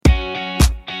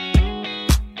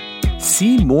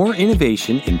See more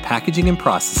innovation in packaging and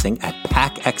processing at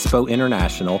Pack Expo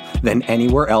International than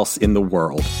anywhere else in the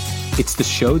world. It's the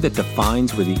show that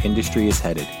defines where the industry is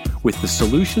headed, with the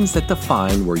solutions that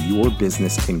define where your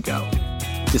business can go.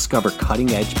 Discover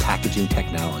cutting-edge packaging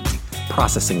technology,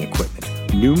 processing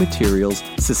equipment, new materials,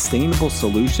 sustainable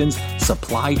solutions,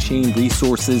 supply chain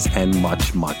resources, and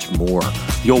much, much more.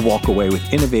 You'll walk away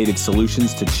with innovative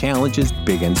solutions to challenges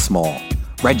big and small.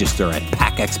 Register at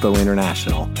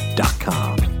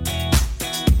packexpointernational.com.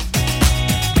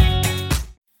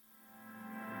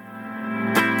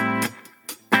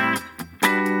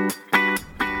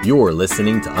 You're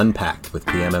listening to Unpacked with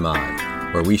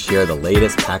PMMI, where we share the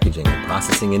latest packaging and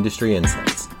processing industry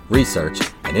insights, research,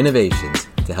 and innovations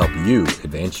to help you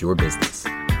advance your business.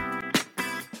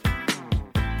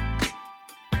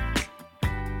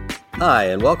 Hi,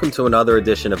 and welcome to another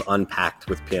edition of Unpacked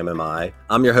with PMMI.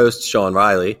 I'm your host, Sean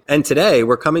Riley, and today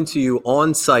we're coming to you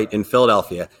on site in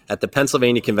Philadelphia at the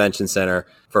Pennsylvania Convention Center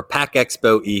for Pack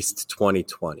Expo East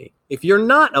 2020. If you're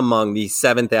not among the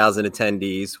 7,000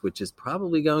 attendees, which is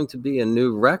probably going to be a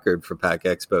new record for Pack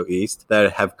Expo East,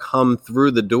 that have come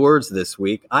through the doors this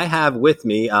week, I have with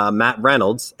me Matt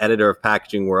Reynolds, editor of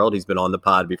Packaging World. He's been on the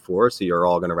pod before, so you're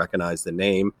all going to recognize the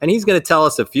name. And he's going to tell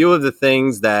us a few of the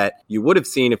things that you would have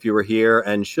seen if you were here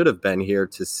and should have been here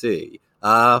to see.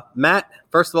 Matt,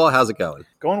 first of all, how's it going?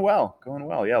 Going well.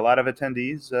 Yeah, a lot of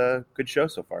attendees. Good show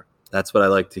so far. That's what I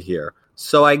like to hear.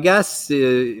 So I guess,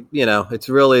 it's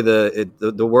really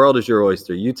the world is your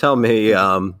oyster. You tell me,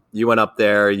 you went up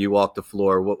there, you walked the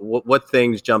floor. What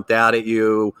things jumped out at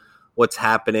you? What's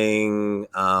happening?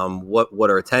 What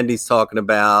are attendees talking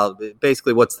about?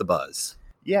 Basically, what's the buzz?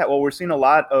 Yeah, well, we're seeing a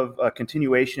lot of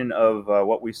continuation of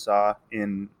what we saw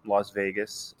in Las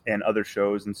Vegas and other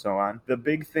shows and so on. The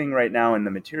big thing right now in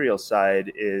the materials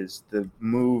side is the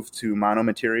move to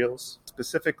monomaterials.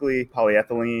 Specifically,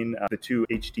 polyethylene, the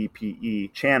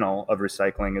 2-HDPE channel of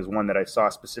recycling is one that I saw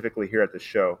specifically here at the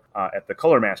show, at the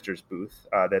Color Masters booth.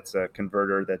 That's a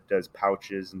converter that does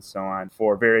pouches and so on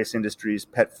for various industries.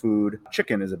 Pet food,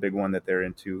 chicken is a big one that they're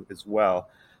into as well.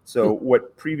 So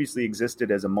what previously existed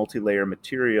as a multi-layer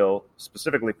material,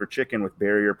 specifically for chicken with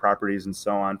barrier properties and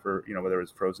so on for, whether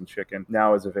it's frozen chicken,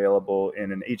 now is available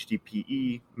in an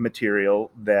HDPE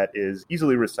material that is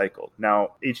easily recycled.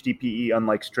 Now, HDPE,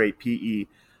 unlike straight PE,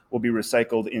 will be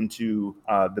recycled into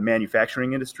the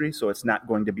manufacturing industry. So it's not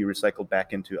going to be recycled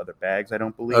back into other bags, I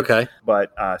don't believe. Okay.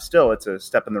 But still, it's a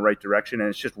step in the right direction. And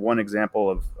it's just one example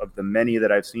of the many that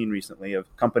I've seen recently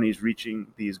of companies reaching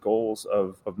these goals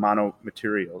of mono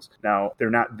materials. Now, they're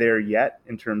not there yet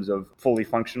in terms of fully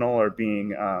functional or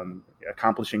being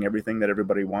accomplishing everything that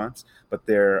everybody wants, but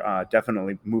they're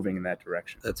definitely moving in that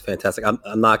direction. That's fantastic. I'm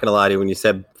not going to lie to you. When you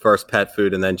said first pet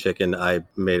food and then chicken, I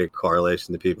made a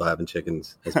correlation to people having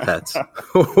chickens as pets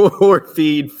or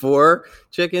feed for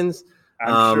chickens.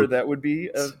 I'm sure that would be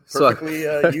a perfectly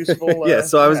useful.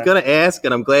 So I was going to ask,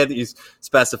 and I'm glad that you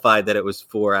specified that it was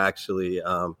for actually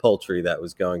poultry that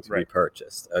was going to be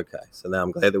purchased. Okay, so now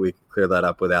I'm glad that we could clear that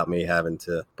up without me having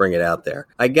to bring it out there.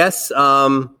 I guess,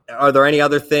 are there any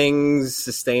other things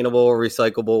sustainable or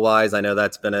recyclable wise? I know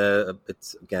that's been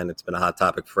it's been a hot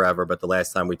topic forever, but the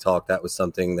last time we talked, that was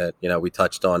something that, we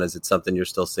touched on. Is it something you're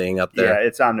still seeing up there? Yeah,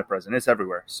 it's omnipresent. It's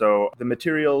everywhere. So the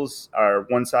materials are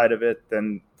one side of it.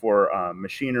 Then for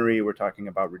machinery, we're talking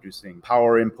about reducing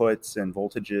power inputs and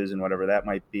voltages and whatever that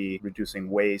might be, reducing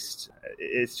waste.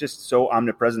 It's just so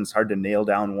omnipresent. It's hard to nail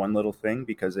down one little thing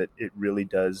because it really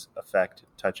does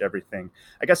touch everything.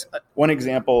 I guess one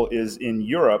example is in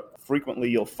Europe. Frequently,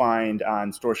 you'll find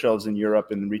on store shelves in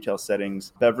Europe in retail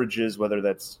settings, beverages, whether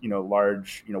that's,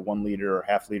 large, 1 liter or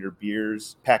half liter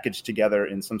beers packaged together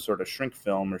in some sort of shrink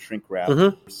film or shrink wrap.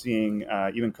 We're seeing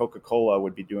even Coca-Cola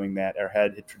would be doing that or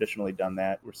had traditionally done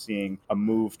that. We're seeing a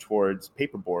move towards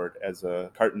paperboard as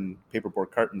a carton,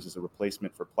 paperboard cartons as a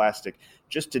replacement for plastic,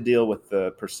 just to deal with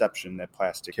the perception that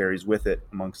plastic carries with it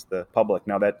amongst the public.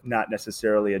 Now, that's not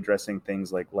necessarily addressing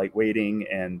things like lightweighting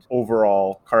and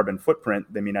overall carbon footprint.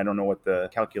 I mean, I don't know what the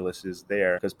calculus is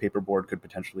there because paperboard could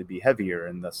potentially be heavier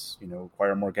and thus,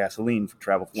 require more gasoline for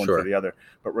travel from one to the other.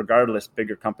 But regardless,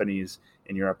 bigger companies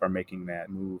in Europe are making that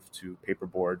move to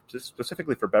paperboard, just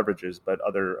specifically for beverages, but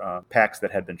other packs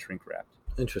that had been shrink wrapped.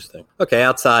 Interesting. Okay,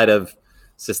 outside of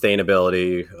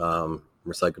sustainability,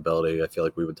 recyclability, I feel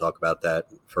like we would talk about that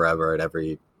forever at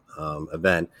every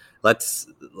event. Let's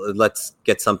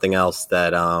get something else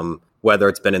that whether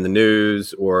it's been in the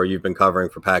news or you've been covering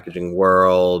for Packaging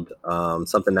World,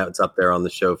 something that's up there on the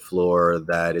show floor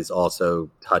that is also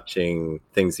touching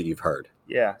things that you've heard.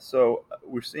 Yeah, so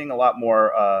we're seeing a lot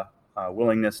more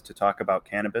willingness to talk about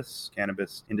cannabis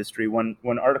industry. One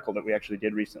article that we actually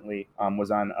did recently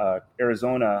was on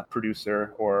Arizona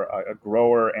producer or a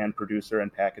grower and producer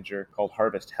and packager called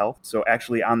Harvest Health. So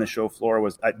actually on the show floor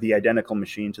was the identical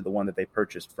machine to the one that they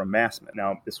purchased from Massman.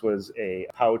 Now, this was a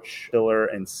pouch filler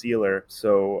and sealer.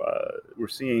 So we're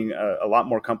seeing a lot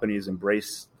more companies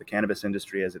embrace the cannabis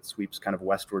industry as it sweeps kind of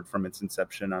westward from its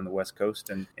inception on the West Coast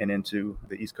and into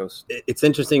the East Coast. It's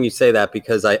interesting you say that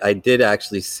because I did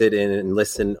actually sit in and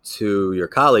listen to your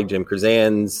colleague, Jim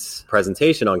Curzan's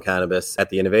presentation on cannabis at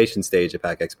the innovation stage at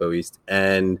PAC Expo East.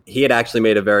 And he had actually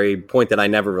made a very point that I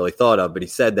never really thought of, but he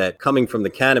said that coming from the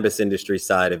cannabis industry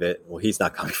side of it, well, he's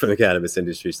not coming from the cannabis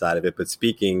industry side of it, but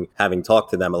speaking, having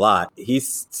talked to them a lot,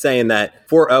 he's saying that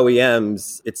for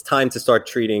OEMs, it's time to start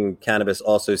treating cannabis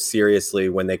also seriously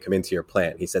when they come into your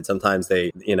plant. He said sometimes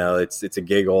it's a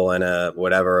giggle and a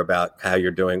whatever about how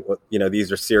you're doing.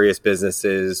 These are serious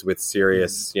businesses with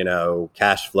serious,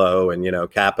 cash flow and,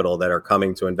 capital that are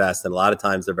coming to invest. And a lot of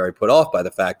times they're very put off by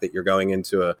the fact that you're going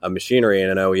into a machinery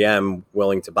and an OEM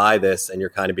willing to buy this, and you're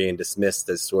kind of being dismissed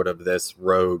as sort of this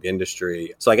rogue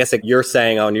industry. So I guess you're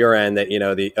saying on your end that,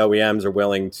 the OEMs are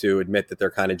willing to admit that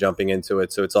they're kind of jumping into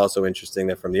it. So it's also interesting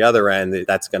that from the other end,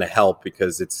 that's going to help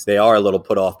because they are a little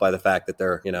put off by the fact that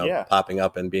they're, popping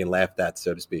up and being laughed at,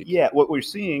 so to speak. Yeah, what we're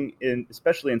seeing,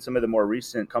 especially in some of the more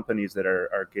recent companies that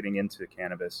are getting into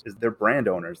cannabis, is they're brand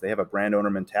owners. They have a brand owner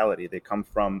mentality. They come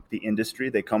from the industry.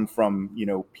 They come from,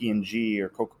 P&G or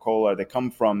Coca-Cola. They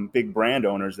come from big brand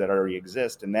owners that already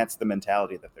exist, and that's the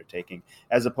mentality that they're taking.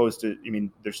 As opposed to,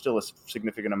 there's still a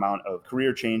significant amount of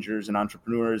career changers and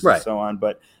entrepreneurs and so on,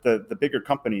 but the bigger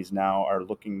companies now are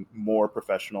looking more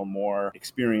professional, more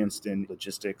experienced in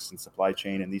logistics and supply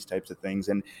chain and these types of things.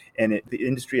 And the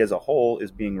industry as a whole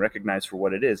is being recognized for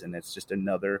what it is, and it's just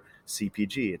another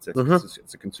CPG. It's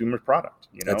a consumer product.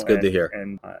 That's good to hear.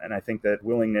 And I think that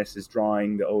willingness is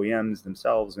drawing the OEMs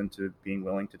themselves into being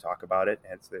willing to talk about it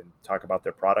and to talk about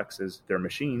their products as their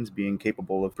machines being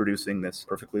capable of producing this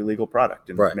perfectly legal product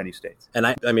in many states. And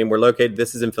we're located.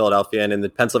 This is in Philadelphia, and in the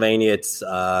Pennsylvania,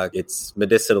 it's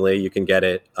medicinally you can get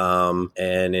it,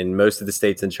 and in most of the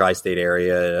states in tri-state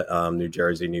area, New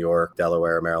Jersey, New York,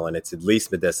 Delaware, Maryland, it's at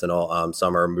least medicinal.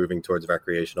 Some are moving towards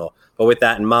recreational. But with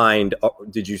that in mind,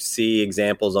 did you see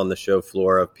examples on the show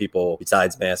floor of people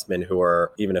besides Massman who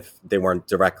are, even if they weren't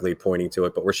directly pointing to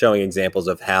it, but were showing examples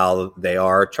of how they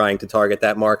are trying to target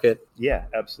that market? Yeah,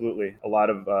 absolutely. A lot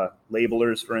of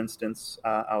labelers, for instance,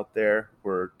 out there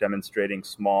were demonstrating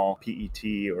small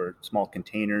PET or small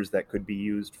containers that could be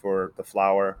used for the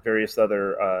flower. Various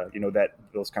other,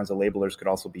 those kinds of labelers could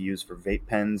also be used for vape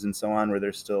pens and so on, where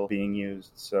they're still being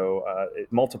used. So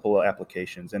multiple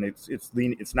applications, and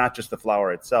it's not just the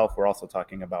flower itself. We're also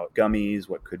talking about gummies,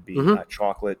 what could be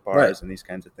chocolate bars, and these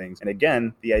kinds of things. And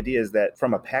again, the idea is that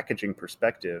from a packaging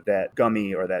perspective, that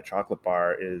gummy or that chocolate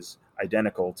bar is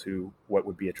identical to what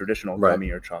would be a traditional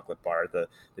gummy or chocolate bar. The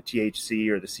THC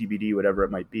or the CBD, whatever it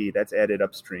might be, that's added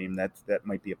upstream. That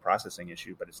might be a processing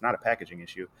issue, but it's not a packaging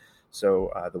issue.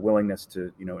 So the willingness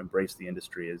to embrace the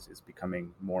industry is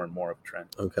becoming more and more of a trend.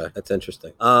 Okay, that's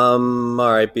interesting. All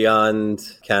right,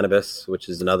 beyond cannabis, which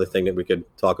is another thing that we could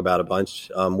talk about a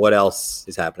bunch. What else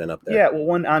is happening up there? Yeah, well,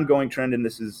 one ongoing trend, and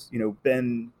this has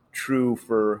been true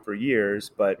for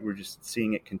years, but we're just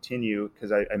seeing it continue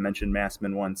because I mentioned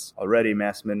Massman once already.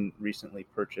 Massman recently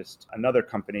purchased another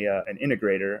company, an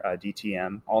integrator,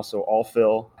 DTM. Also,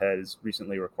 Allfill has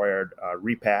recently acquired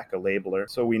Repack, a labeler.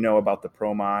 So we know about the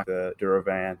Promoc, the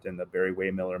Duravant, and the Barry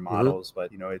Waymiller models,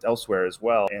 but it's elsewhere as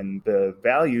well. And the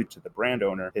value to the brand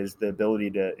owner is the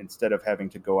ability to, instead of having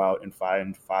to go out and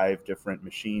find 5 different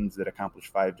machines that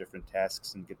accomplish 5 different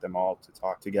tasks and get them all to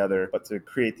talk together, but to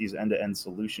create these end-to-end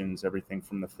solutions, everything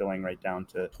from the filling right down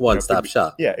to one-stop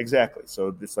shop. Yeah, exactly.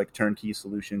 So it's like turnkey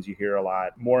solutions you hear a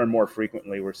lot. More and more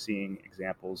frequently, we're seeing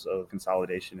examples of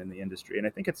consolidation in the industry. And I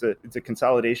think it's a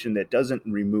consolidation that doesn't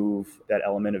remove that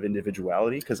element of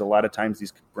individuality, because a lot of times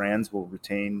these brands will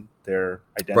retain their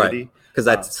identity. Right. Because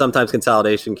that's sometimes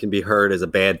consolidation can be heard as a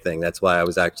bad thing. That's why I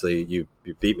was actually, you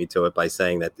beat me to it by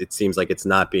saying that it seems like it's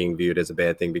not being viewed as a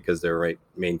bad thing because they're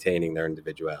maintaining their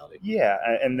individuality. Yeah,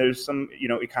 and there's some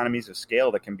economies of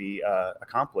scale that can be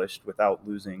accomplished without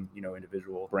losing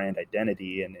individual brand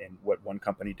identity, and what one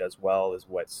company does well is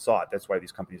what's sought. That's why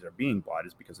these companies are being bought,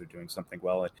 is because they're doing something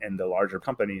well, and the larger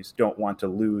companies don't want to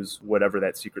lose whatever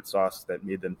that secret sauce that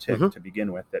made them tick to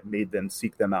begin with, that made them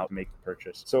seek them out and make the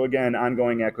purchase. So again,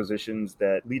 ongoing acquisitions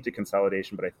that lead to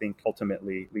consolidation, but I think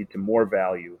ultimately lead to more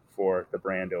value for the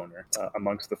brand owner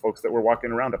amongst the folks that were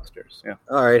walking around upstairs. Yeah.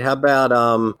 All right. How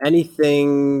about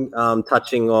anything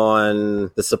touching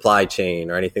on the supply chain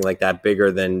or anything like that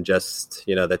bigger than just,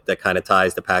 that kind of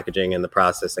ties the packaging and the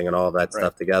processing and all of that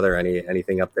stuff together?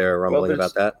 Anything up there rumbling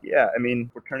about that? Yeah. I mean,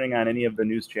 if we're turning on any of the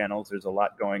news channels, there's a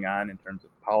lot going on in terms of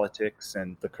politics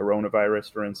and the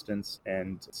coronavirus, for instance,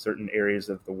 and certain areas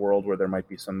of the world where there might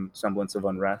be some semblance of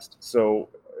unrest. So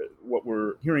what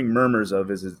we're hearing murmurs of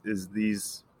is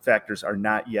these factors are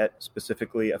not yet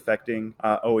specifically affecting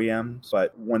OEMs.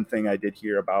 But one thing I did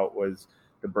hear about was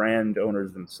the brand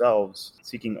owners themselves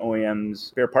seeking OEMs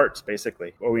spare parts,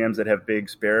 basically. OEMs that have big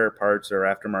spare parts or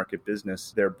aftermarket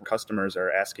business, their customers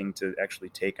are asking to actually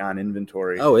take on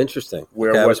inventory. Oh, interesting.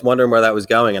 I was wondering where that was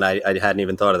going, and I hadn't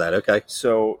even thought of that. Okay.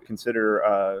 So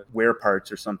consider wear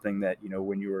parts or something that,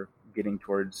 when you were getting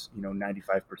towards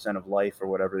 95% of life or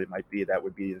whatever it might be, that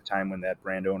would be the time when that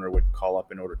brand owner would call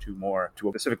up and order 2 more to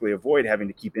specifically avoid having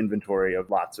to keep inventory of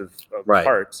lots of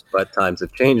parts. But times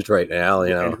have changed right now,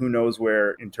 And who knows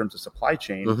where, in terms of supply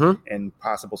chain and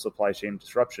possible supply chain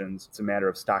disruptions, it's a matter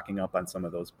of stocking up on some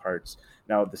of those parts.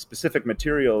 Now, the specific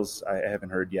materials, I haven't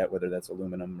heard yet, whether that's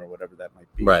aluminum or whatever that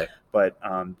might be. Right. But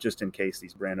just in case,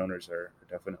 these brand owners are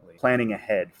definitely planning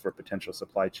ahead for potential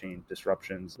supply chain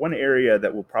disruptions. One area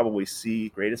that will probably see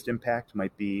greatest impact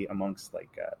might be amongst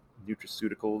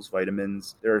nutraceuticals,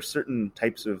 vitamins. There are certain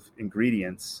types of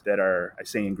ingredients that are, I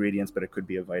say ingredients, but it could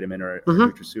be a vitamin or a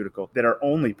nutraceutical, that are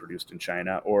only produced in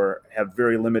China or have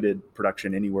very limited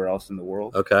production anywhere else in the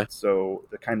world. Okay. So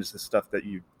the kinds of stuff that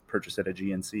you purchase at a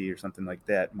GNC or something like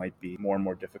that might be more and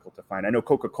more difficult to find. I know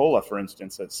Coca-Cola, for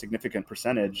instance, a significant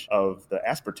percentage of the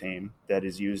aspartame that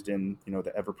is used in,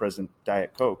 the ever-present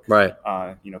Diet Coke,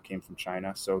 came from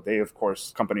China. So they, of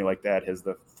course, a company like that has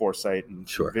the foresight and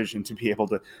vision to be able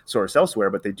to source elsewhere,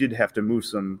 but they did have to move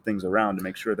some things around to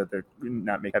make sure that they're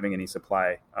not having any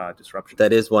supply disruption.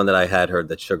 That is one that I had heard,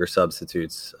 that sugar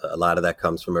substitutes, a lot of that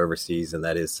comes from overseas, and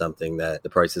that is something that the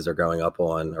prices are going up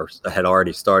on, or had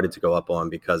already started to go up on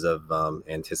because of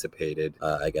anticipated,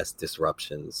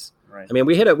 disruptions. Right. I mean,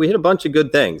 we hit a bunch of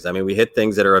good things. I mean, we hit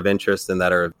things that are of interest and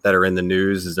that are in the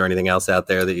news. Is there anything else out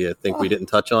there that you think we didn't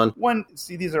touch on?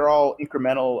 These are all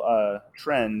incremental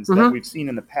trends that we've seen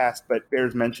in the past, but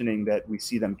bears mentioning that we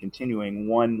see them continuing.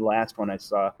 One last one I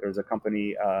saw, there was a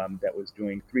company that was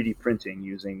doing 3D printing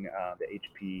using the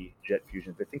HP Jet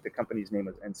Fusion. I think the company's name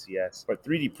was NCS. But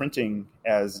 3D printing,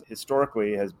 as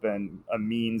historically, has been a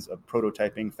means of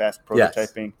prototyping, fast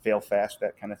prototyping, fail fast,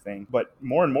 that kind of thing. But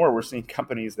more and more, we're seeing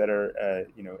companies that are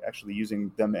actually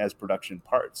using them as production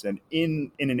parts. And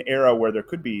in an era where there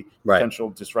could be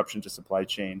potential disruption to supply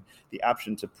chain, the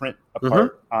option to print a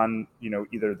part on,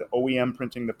 either the OEM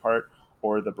printing the part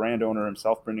or the brand owner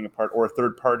himself printing a part, or a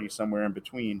third party somewhere in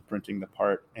between printing the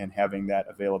part and having that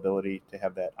availability to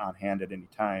have that on hand at any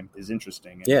time is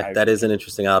interesting. And that is an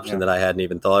interesting option that I hadn't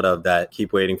even thought of, that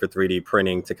keep waiting for 3D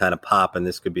printing to kind of pop. And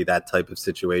this could be that type of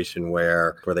situation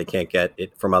where they can't get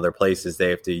it from other places.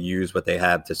 They have to use what they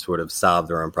have to sort of solve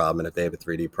their own problem. And if they have a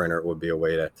 3D printer, it would be a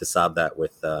way to solve that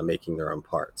with making their own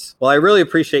parts. Well, I really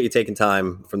appreciate you taking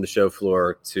time from the show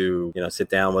floor to,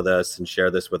 sit down with us and share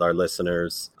this with our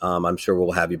listeners. I'm sure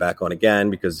we'll have you back on again,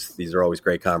 because these are always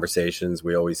great conversations.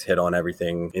 We always hit on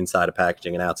everything inside of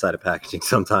packaging and outside of packaging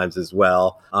sometimes as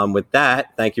well. With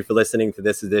that, thank you for listening to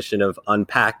this edition of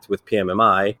Unpacked with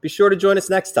PMMI. Be sure to join us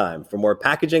next time for more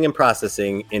packaging and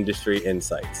processing industry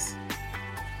insights.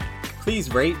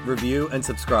 Please rate, review, and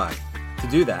subscribe. To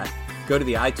do that, go to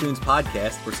the iTunes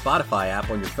podcast or Spotify app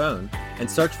on your phone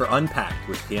and search for Unpacked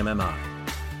with PMMI.